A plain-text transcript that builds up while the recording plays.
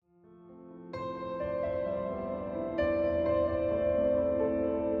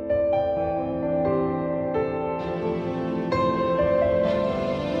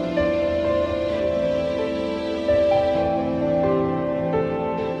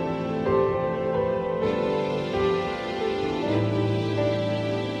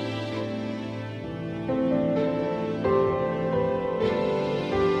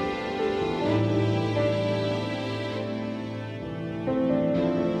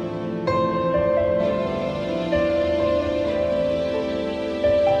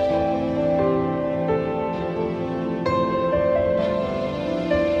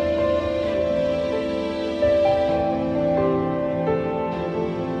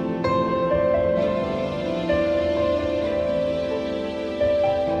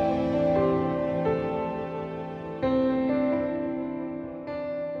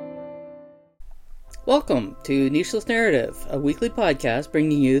Welcome to Nicheless Narrative, a weekly podcast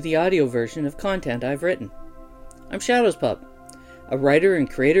bringing you the audio version of content I've written. I'm Shadows Pup, a writer and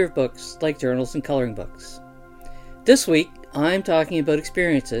creator of books like journals and coloring books. This week, I'm talking about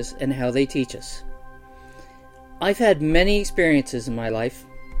experiences and how they teach us. I've had many experiences in my life.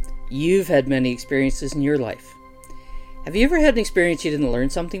 You've had many experiences in your life. Have you ever had an experience you didn't learn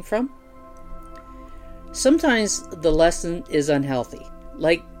something from? Sometimes the lesson is unhealthy.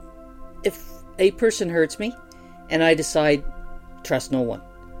 Like, if a person hurts me and I decide, trust no one.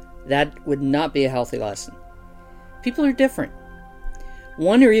 That would not be a healthy lesson. People are different.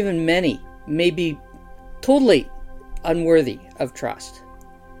 One or even many may be totally unworthy of trust,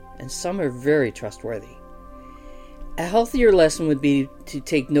 and some are very trustworthy. A healthier lesson would be to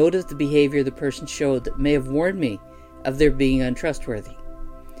take note of the behavior the person showed that may have warned me of their being untrustworthy.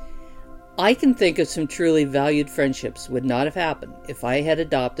 I can think of some truly valued friendships would not have happened if I had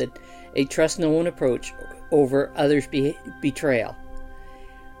adopted a trust no one approach over others' betrayal.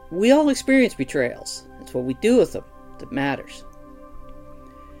 We all experience betrayals. It's what we do with them that matters.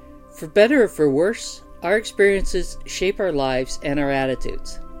 For better or for worse, our experiences shape our lives and our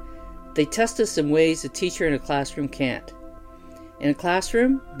attitudes. They test us in ways a teacher in a classroom can't. In a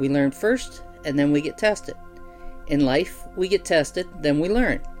classroom, we learn first and then we get tested. In life, we get tested, then we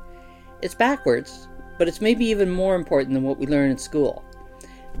learn. It's backwards, but it's maybe even more important than what we learn in school.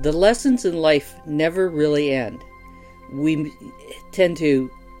 The lessons in life never really end. We tend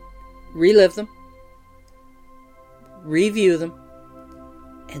to relive them, review them,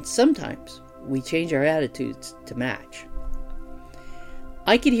 and sometimes we change our attitudes to match.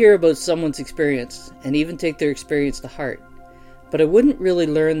 I could hear about someone's experience and even take their experience to heart, but I wouldn't really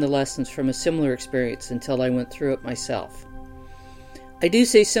learn the lessons from a similar experience until I went through it myself. I do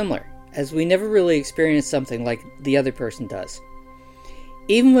say similar, as we never really experience something like the other person does.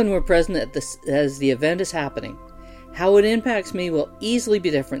 Even when we're present as the event is happening, how it impacts me will easily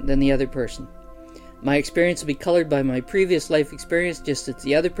be different than the other person. My experience will be colored by my previous life experience, just as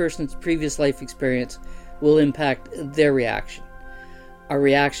the other person's previous life experience will impact their reaction. Our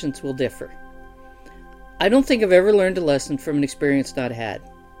reactions will differ. I don't think I've ever learned a lesson from an experience not had.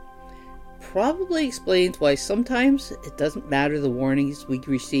 Probably explains why sometimes it doesn't matter the warnings we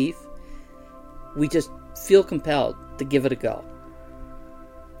receive. We just feel compelled to give it a go.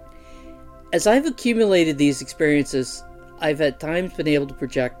 As I've accumulated these experiences, I've at times been able to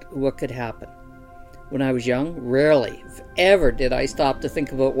project what could happen. When I was young, rarely, if ever, did I stop to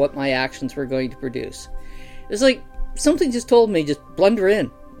think about what my actions were going to produce. It was like something just told me, just blunder in,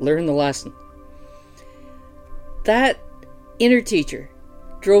 learn the lesson. That inner teacher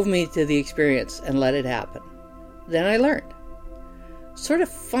drove me to the experience and let it happen. Then I learned. Sort of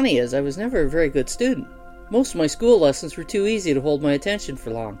funny as I was never a very good student. Most of my school lessons were too easy to hold my attention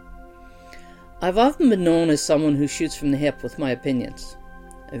for long. I've often been known as someone who shoots from the hip with my opinions.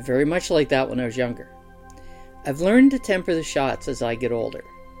 I'm very much like that when I was younger. I've learned to temper the shots as I get older.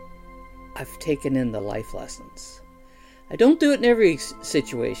 I've taken in the life lessons. I don't do it in every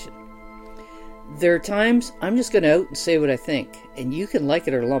situation. There are times I'm just going to out and say what I think, and you can like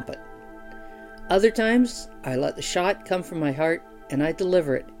it or lump it. Other times, I let the shot come from my heart, and I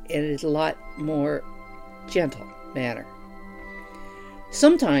deliver it in a lot more gentle manner.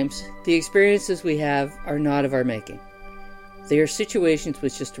 Sometimes, the experiences we have are not of our making. They are situations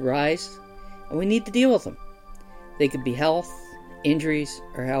which just arise, and we need to deal with them. They could be health, injuries,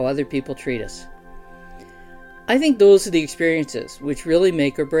 or how other people treat us. I think those are the experiences which really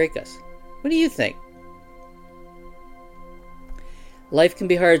make or break us. What do you think? Life can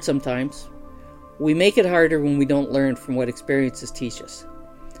be hard sometimes. We make it harder when we don't learn from what experiences teach us.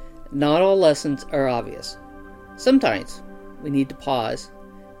 Not all lessons are obvious. Sometimes we need to pause,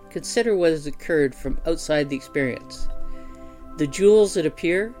 consider what has occurred from outside the experience. The jewels that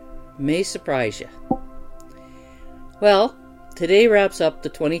appear may surprise you. Well, today wraps up the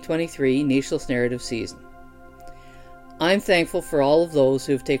 2023 Nicheless Narrative season. I'm thankful for all of those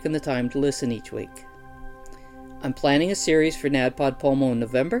who have taken the time to listen each week. I'm planning a series for NADPOD Pomo in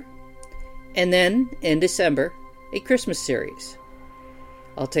November, and then, in December, a Christmas series.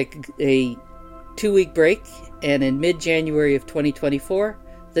 I'll take a 2-week break, and in mid-January of 2024,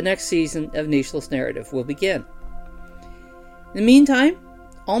 the next season of Nicheless Narrative will begin. In the meantime,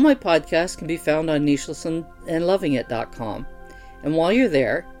 all my podcasts can be found on nichelessandlovingit.com, and while you're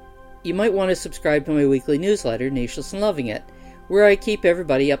there, you might want to subscribe to my weekly newsletter, Nicheless and Loving It, where I keep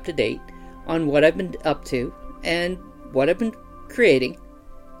everybody up to date on what I've been up to and what I've been creating,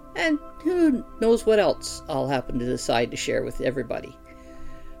 and who knows what else I'll happen to decide to share with everybody.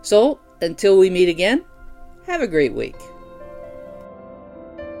 So, until we meet again, have a great week.